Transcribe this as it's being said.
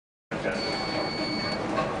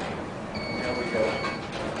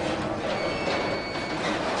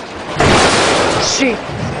shit!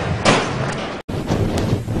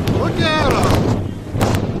 Look at him!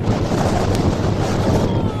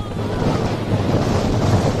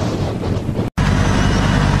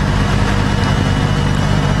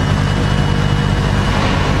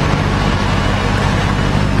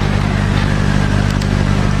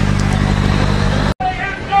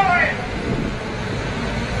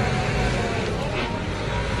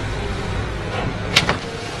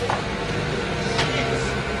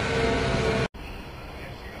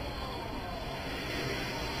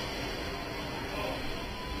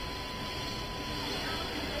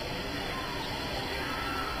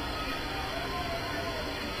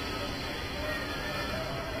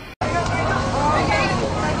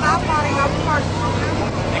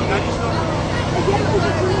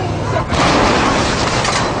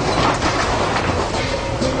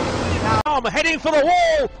 I'm heading for the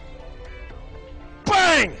wall!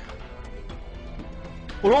 Bang!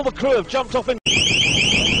 Well, all the crew have jumped off in...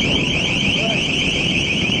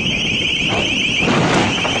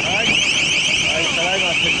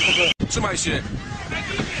 Trzymaj się!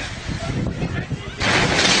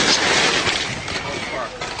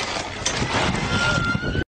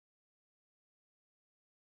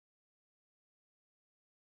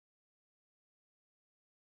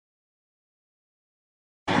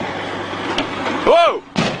 Whoa!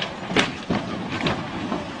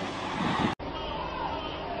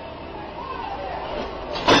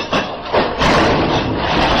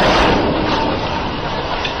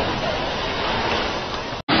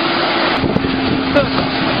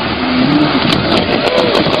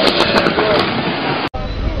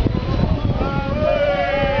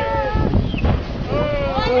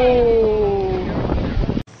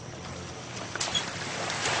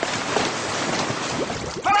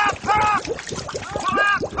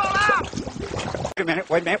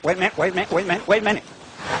 Wait a minute, wait a minute, wait a minute, wait a minute, wait a minute.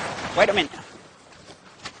 Wait a minute.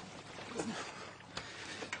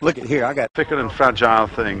 Look at here, I got... Fickle and fragile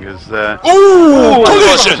thing is... Ooh!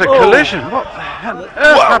 Collision! It's a collision! What the hell on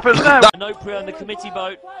earth happened there? No pre on the committee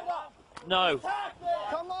boat. No.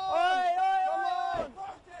 Come on!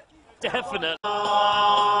 Definite.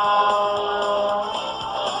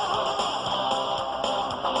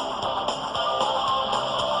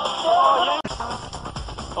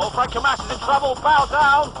 Oh, Frank Camash is in trouble, bow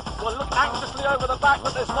down. We'll look anxiously over the back,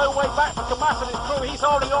 but there's no way back for Camash and his crew. He's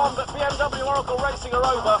already on, but BMW Oracle Racing are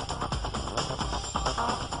over.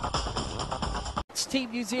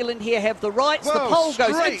 Team New Zealand here have the rights. Whoa, the pole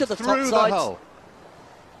goes straight into the top through the sides. hull.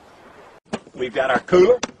 We've got our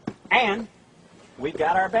cooler, and we've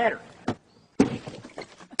got our battery.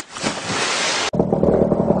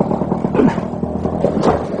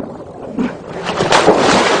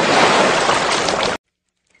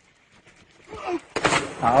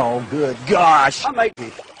 Oh, good gosh. I might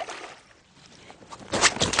be.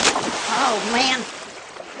 Oh, man.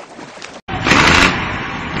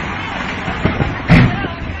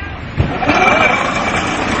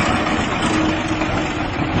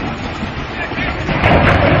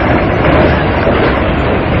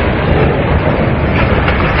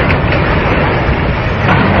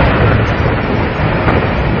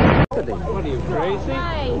 What are you, crazy?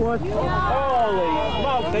 What? Holy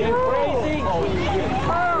smokes, are you crazy?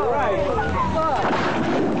 Right.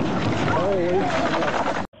 Holy